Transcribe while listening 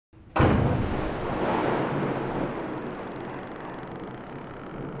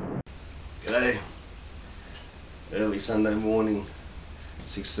G'day. Early Sunday morning,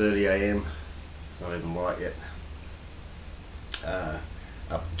 6:30 AM. It's not even light yet.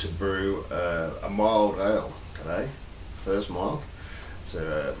 Up to brew a mild ale today. First mild. So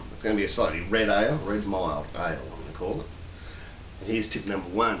it's going to be a slightly red ale, red mild ale, I'm going to call it. And here's tip number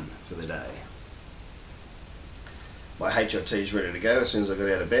 1 for the day. My HIT is ready to go as soon as I got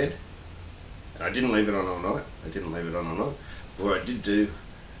out of bed. And I didn't leave it on all night. What I did do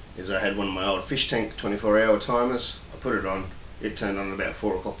is I had one of my old fish tank 24-hour timers. I put it on. It turned on about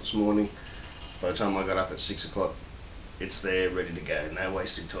 4 o'clock this morning. By the time I got up at 6 o'clock, it's there, ready to go. No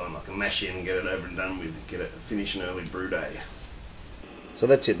wasted time. I can mash in and get it over and done with. Finish an early brew day. So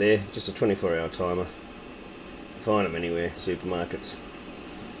that's it there. Just a 24-hour timer. Find them anywhere. Supermarkets.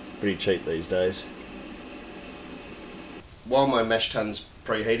 Pretty cheap these days. While my mash tun's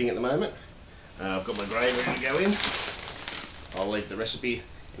preheating at the moment, I've got my grain ready to go in. I'll leave the recipe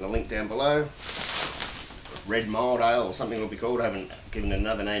in a link down below. Red mild ale or something it'll be called. I haven't given it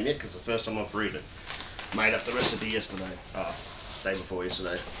another name yet because the first time I've brewed it. Made up the recipe yesterday. Day before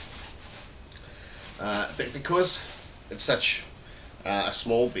yesterday. But because it's such a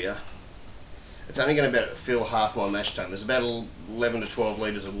small beer, it's only going to fill half my mash tun. There's about 11 to 12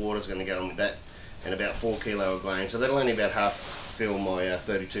 litres of water is going to go on with that, and about 4 kilo of grain. So that'll only about half fill my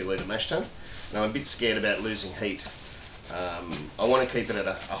 32 litre mash tun. And I'm a bit scared about losing heat. I want to keep it at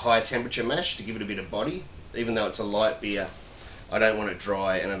a high temperature mash to give it a bit of body. Even though it's a light beer, I don't want it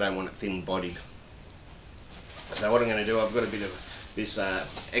dry and I don't want it thin bodied. So what I'm going to do, I've got a bit of this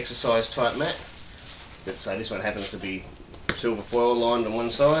exercise type mat. So this one happens to be silver foil lined on one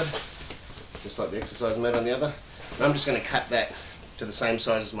side, just like the exercise mat on the other. And I'm just going to cut that to the same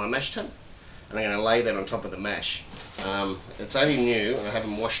size as my mash tun, and I'm going to lay that on top of the mash. It's only new and I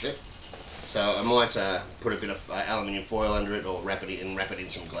haven't washed it, so I might put a bit of aluminium foil under it or wrap it in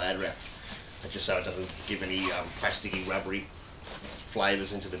some Glad wrap, just so it doesn't give any plasticky, rubbery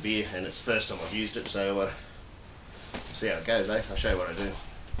flavours into the beer. And it's the first time I've used it, so see how it goes, eh? I'll show you what I do.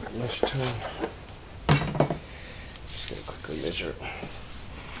 Mash tun. Just going to quickly measure it.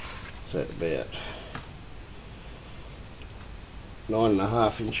 So that's about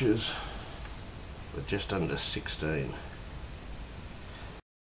 9.5 inches, but just under 16.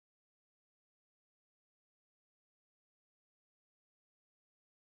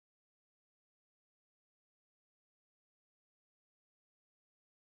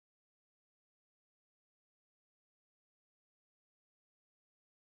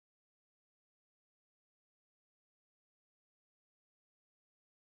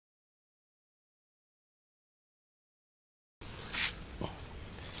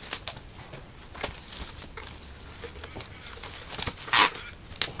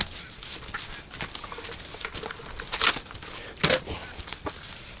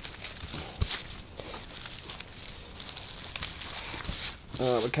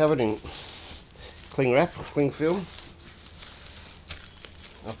 We're covered in cling wrap, or cling film.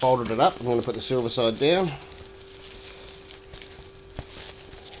 I folded it up. I'm going to put the silver side down.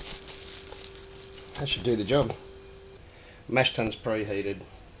 That should do the job. Mash tun's preheated.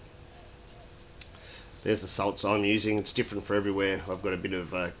 There's the salts I'm using. It's different for everywhere. I've got a bit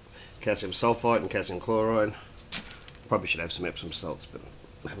of calcium sulfite and calcium chloride. Probably should have some Epsom salts, but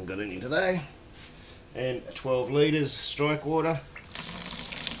I haven't got any today. And 12 litres strike water.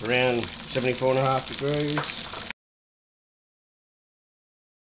 Around 74.5 degrees.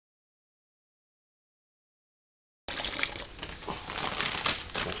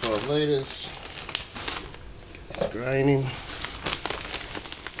 My 12 litres. Get this grain in.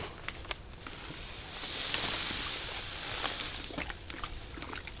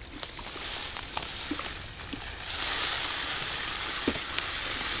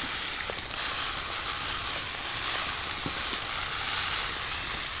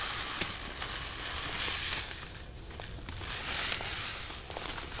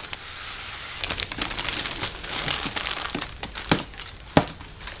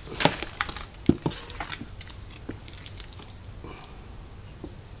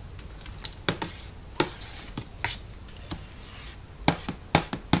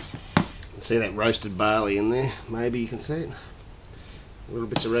 See that roasted barley in there? Maybe you can see it. Little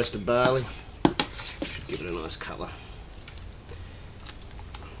bits of roasted barley. Should give it a nice colour.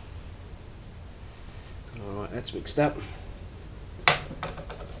 Alright, that's mixed up.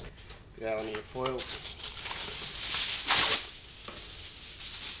 Aluminium foil.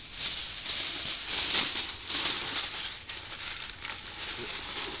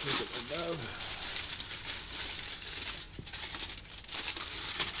 Keep it above.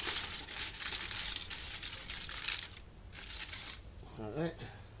 Alright.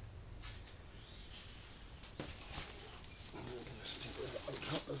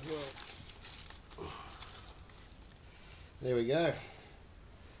 There we go.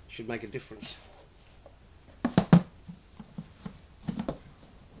 Should make a difference.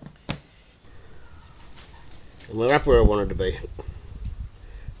 And we're up where I wanted to be.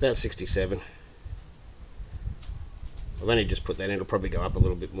 About 67. I've only just put that in. It'll probably go up a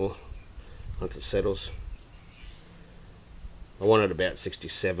little bit more once it settles. I wanted about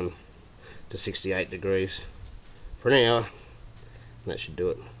 67 to 68 degrees for an hour. That should do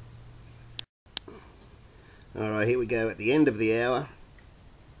it. Alright, here we go at the end of the hour.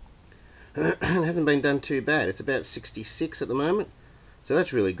 It hasn't been done too bad. It's about 66 at the moment. So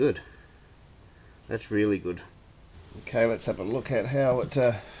that's really good. That's really good. Okay, let's have a look at how it...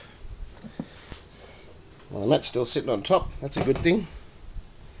 well, the mat's still sitting on top. That's a good thing.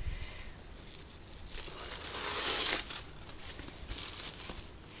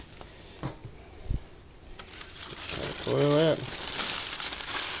 Foil out.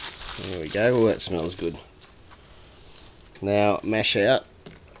 There we go. Oh, that smells good. Now mash out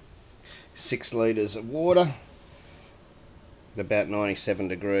 6 litres of water at about 97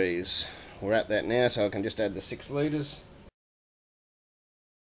 degrees. We're at that now, so I can just add the 6 litres.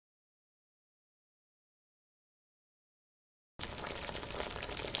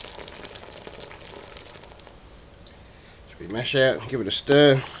 Should we mash out, give it a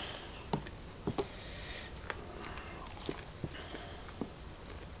stir.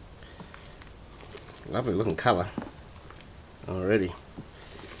 Lovely looking colour already.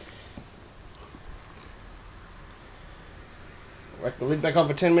 Whack the lid back on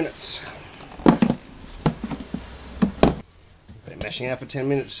for 10 minutes. Been mashing out for 10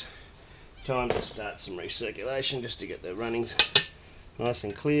 minutes. Time to start some recirculation just to get the runnings nice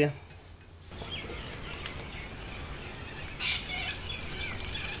and clear.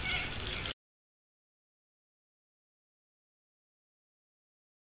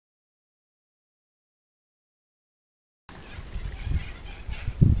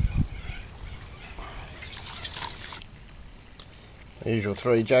 The usual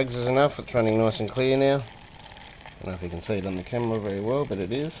 3 jugs is enough. It's running nice and clear now. I don't know if you can see it on the camera very well, but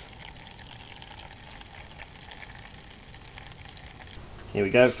it is. Here we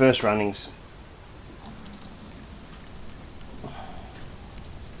go, first runnings.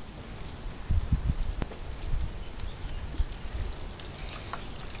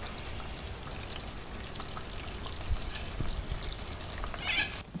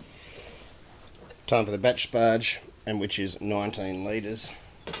 Time for the batch sparge, and which is 19 litres,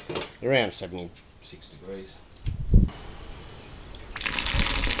 around 76 degrees.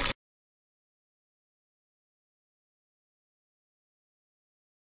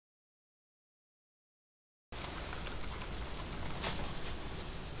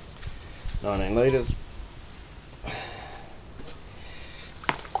 $19 litres.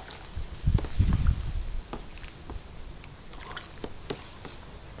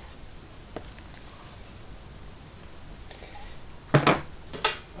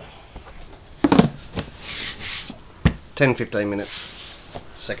 $10–15 minutes.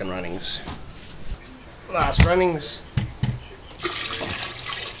 Second runnings. Last runnings.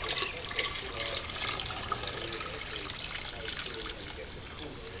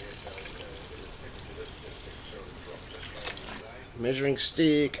 Measuring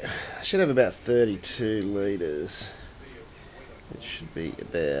stick. I should have about 32 litres. It should be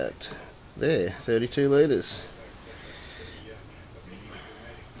about there, 32 litres.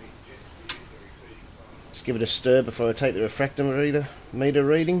 Just give it a stir before I take the refractometer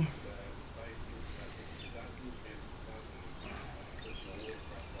reading.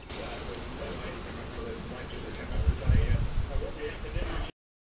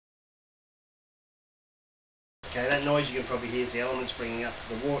 Okay, that noise you can probably hear is the elements bringing up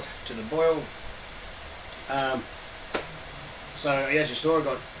the water to the boil. So as you saw, I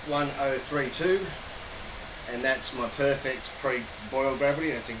got 1032, and that's my perfect pre-boil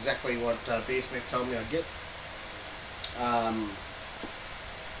gravity. That's exactly what Beer Smith told me I'd get.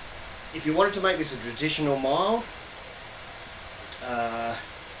 If you wanted to make this a traditional mild,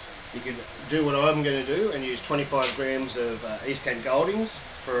 you could do what I'm going to do and use 25 grams of East Kent Goldings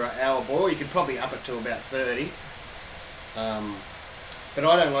for an hour boil. You could probably up it to about 30. But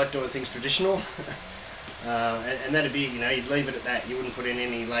I don't like doing things traditional. And that'd be, you'd leave it at that. You wouldn't put in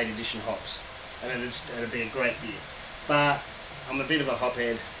any late addition hops. And it'd be a great beer. But I'm a bit of a hop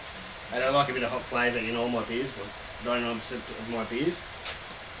head, and I like a bit of hop flavour in all my beers, but 99% of my beers.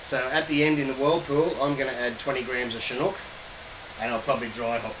 So at the end in the whirlpool, I'm going to add 20 grams of Chinook, and I'll probably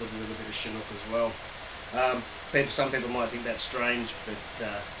dry hop with a little bit of Chinook as well. Some people might think that's strange, but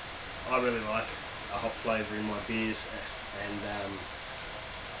I really like a hop flavour in my beers, and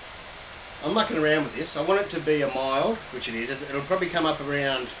I'm mucking around with this. I want it to be a mild, which it is. It'll probably come up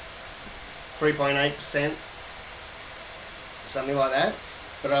around 3.8%, something like that.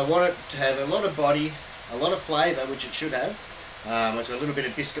 But I want it to have a lot of body, a lot of flavour, which it should have. It's got a little bit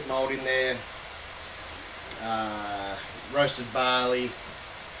of biscuit mould in there, roasted barley,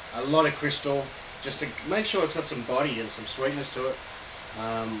 a lot of crystal, just to make sure it's got some body and some sweetness to it.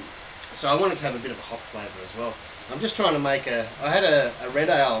 So I want it to have a bit of a hop flavour as well. I'm just trying to make I had a red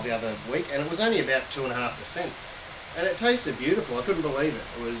ale the other week, and it was only about 2.5%. And it tasted beautiful. I couldn't believe it.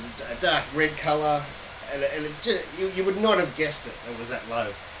 It was a dark red colour, and it just, you would not have guessed it was that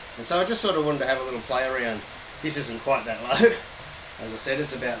low. And so I just sort of wanted to have a little play around. This isn't quite that low. As I said,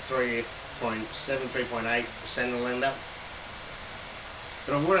 it's about 3.7, 3.8% it'll end up.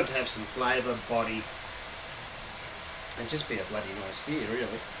 But I want it to have some flavour, body, and just be a bloody nice beer,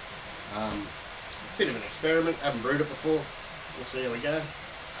 really. Bit of an experiment. I haven't brewed it before. We'll see how we go.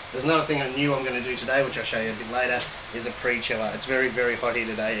 There's another thing new I'm going to do today, which I'll show you a bit later, is a pre-chiller. It's very, very hot here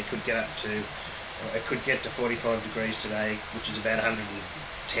today. It could get to 45 degrees today, which is about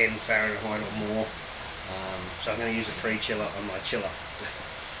 110 Fahrenheit or more. So I'm going to use a pre-chiller on my chiller.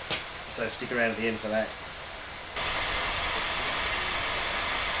 So stick around at the end for that.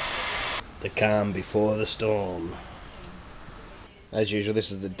 The calm before the storm. As usual,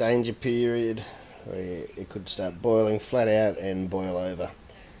 this is the danger period, where it could start boiling flat out and boil over.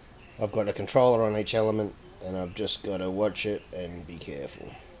 I've got a controller on each element, and I've just got to watch it and be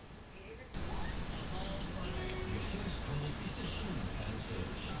careful.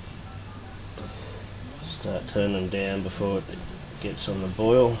 Start turning down before it gets on the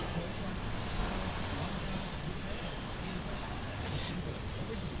boil.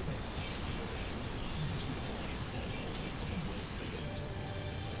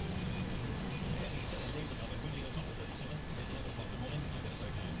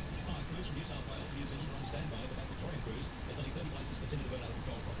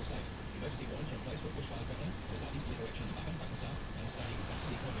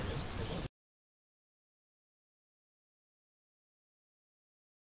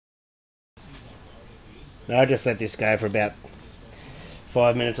 I just let this go for about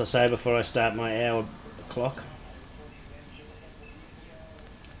 5 minutes or so before I start my hour clock.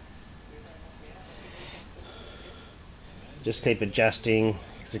 Just keep adjusting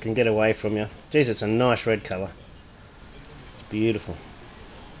because it can get away from you. Geez, it's a nice red colour. It's beautiful.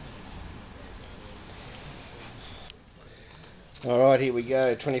 Alright, here we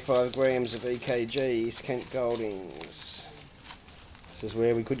go. 25 grams of EKG, East Kent Goldings. This is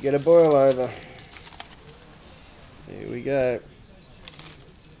where we could get a boil over. Here we go.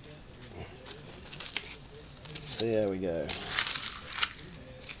 See how we go.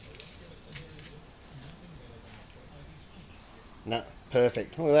 No,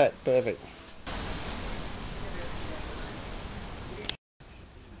 perfect. Look at that, perfect.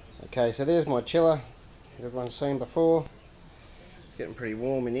 Okay, so there's my chiller that everyone's seen before. It's getting pretty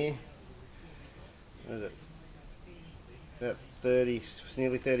warm in here. What is it? About 30,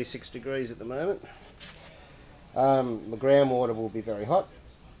 nearly 36 degrees at the moment. The groundwater will be very hot.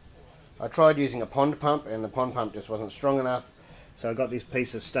 I tried using a pond pump, and the pond pump just wasn't strong enough, so I got this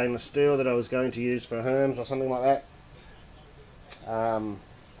piece of stainless steel that I was going to use for Herms or something like that,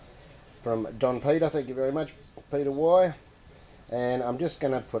 from Don Peter, thank you very much, Peter Y. And I'm just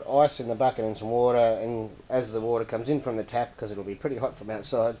going to put ice in the bucket and some water, and as the water comes in from the tap, because it'll be pretty hot from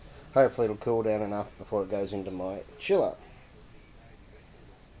outside, hopefully it'll cool down enough before it goes into my chiller.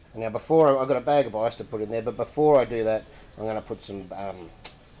 Now before, I've got a bag of ice to put in there, but before I do that, I'm going to put some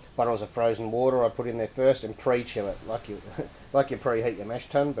bottles of frozen water I put in there first and pre-chill it, like you preheat your mash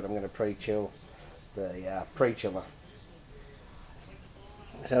tun, but I'm going to pre-chill the pre-chiller.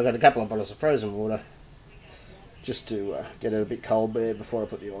 So I've got a couple of bottles of frozen water, just to get it a bit cold there before I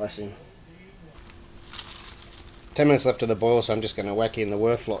put the ice in. 10 minutes left of the boil, so I'm just going to whack in the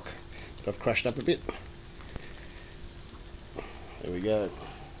Werflock that I've crushed up a bit. There we go.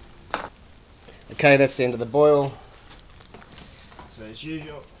 Okay, that's the end of the boil. So as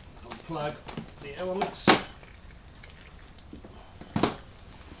usual, I'll plug the elements.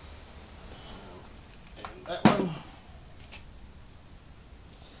 And that one.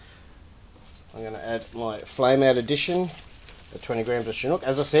 I'm going to add my flame out addition, the 20 grams of Chinook.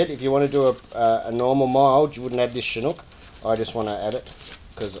 As I said, if you want to do a normal mild, you wouldn't add this Chinook. I just want to add it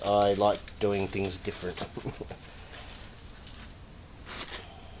because I like doing things different.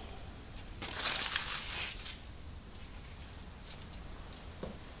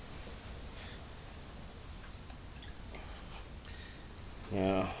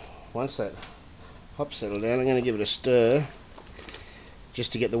 Now, once that hop's settled down, I'm going to give it a stir.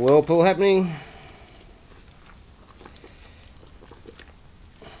 just to get the whirlpool happening.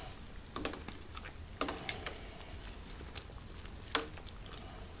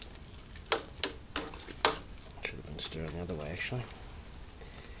 Should have been stirring the other way actually.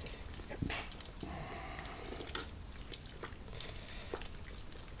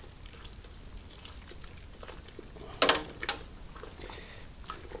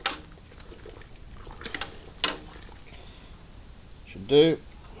 Should do.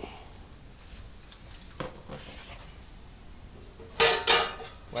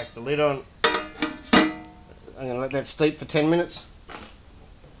 Whack the lid on. I'm going to let that steep for 10 minutes.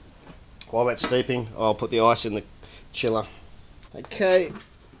 While that's steeping, I'll put the ice in the chiller. Okay,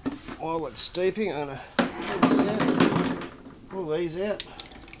 while it's steeping, I'm going to pull these out.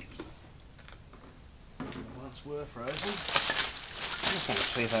 Once were frozen. I'm just going to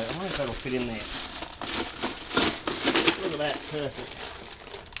see if I wonder if that'll fit in there. Look at that, perfect.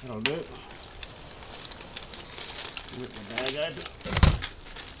 That'll do it. Rip the bag open.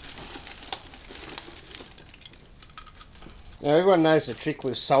 Now everyone knows the trick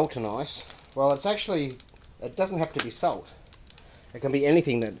with salt and ice. Well, it's actually, it doesn't have to be salt. It can be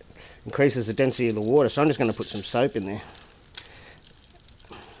anything that increases the density of the water. So I'm just going to put some soap in there.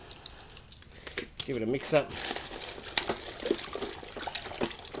 Give it a mix up.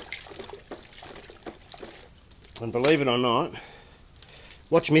 And believe it or not,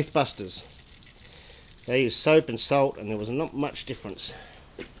 watch Mythbusters. They use soap and salt and there was not much difference.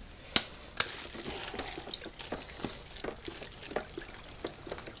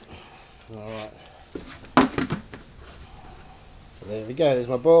 Alright. There we go, there's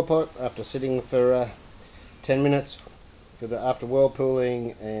my boil pot after sitting for 10 minutes after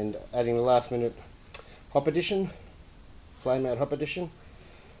whirlpooling and adding the last minute hop addition, flame out hop addition.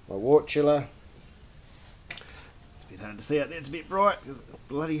 My wort chiller. Hard to see out there, it's a bit bright because it's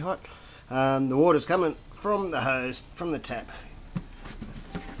bloody hot. The water's coming from the hose, from the tap,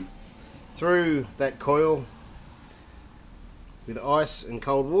 through that coil with ice and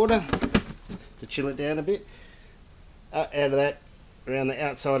cold water to chill it down a bit. Out of that, around the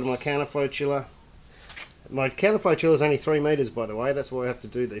outside of my counterflow chiller. My counterflow chiller is only 3 metres, by the way. That's why I have to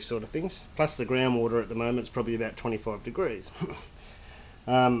do these sort of things. Plus the groundwater at the moment is probably about 25 degrees.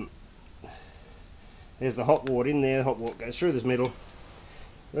 There's the hot water in there. The hot water goes through this middle,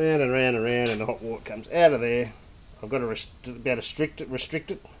 round and round and round, and the hot water comes out of there. I've got to be able to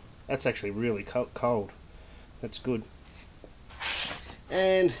restrict it. That's actually really cold. That's good.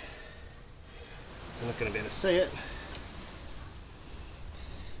 And I'm not going to be able to see it,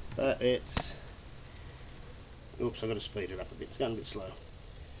 but it's. Oops, I've got to speed it up a bit. It's going a bit slow.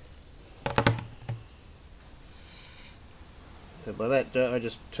 So by that, I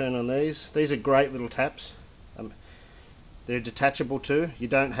just turn on these. These are great little taps. They're detachable too. You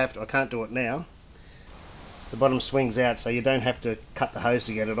don't have to, I can't do it now. The bottom swings out so you don't have to cut the hose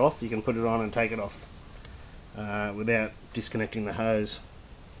to get it off. You can put it on and take it off without disconnecting the hose.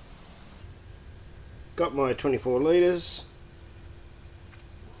 Got my 24 litres.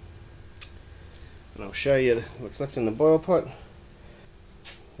 And I'll show you what's left in the boil pot.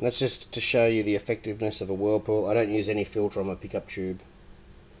 And that's just to show you the effectiveness of a whirlpool. I don't use any filter on my pickup tube.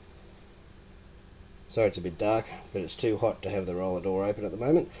 Sorry it's a bit dark, but it's too hot to have the roller door open at the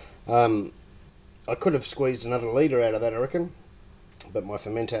moment. I could have squeezed another litre out of that, I reckon, but my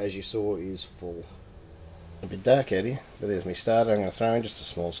fermenter, as you saw, is full. A bit dark out here, but there's my starter. I'm going to throw in just a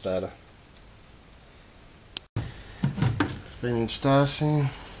small starter. Spinning star scene.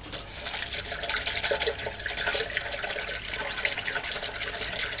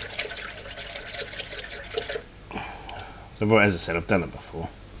 So as I said, I've done it before.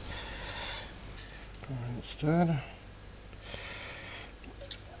 Starter.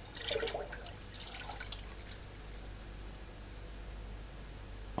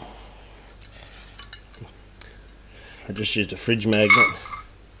 I just used a fridge magnet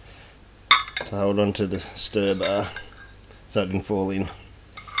to hold onto the stir bar so it didn't fall in.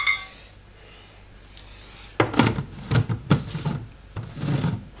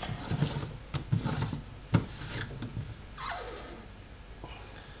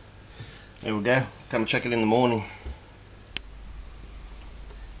 There we go, come check it in the morning.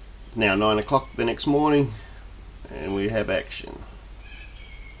 Now 9 o'clock the next morning and we have action.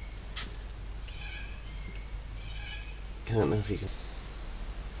 Can't know if you can.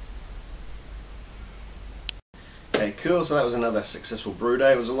 Okay, cool, so that was another successful brew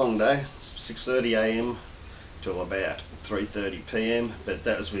day. It was a long day, 6:30 AM till about 3:30 PM, but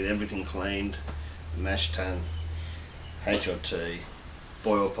that was with everything cleaned, mash tun, HRT,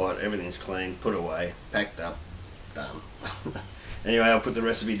 boil pot, everything's clean, put away, packed up, done. Anyway, I'll put the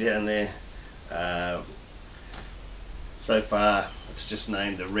recipe down there. So far, it's just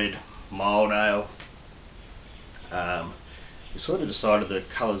named the Red Mild Ale. We sort of decided the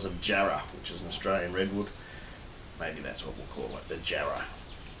colours of Jarrah, which is an Australian redwood. Maybe that's what we'll call it, the Jarrah.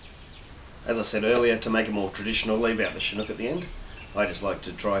 As I said earlier, to make it more traditional, leave out the Chinook at the end. I just like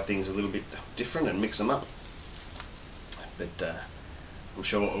to try things a little bit different and mix them up. But I'm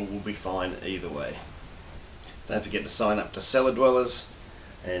sure it will be fine either way. Don't forget to sign up to Cellar Dwellers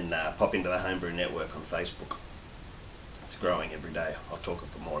and pop into the Homebrew Network on Facebook. It's growing every day. I'll talk a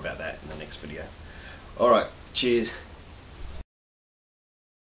bit more about that in the next video. Alright, cheers.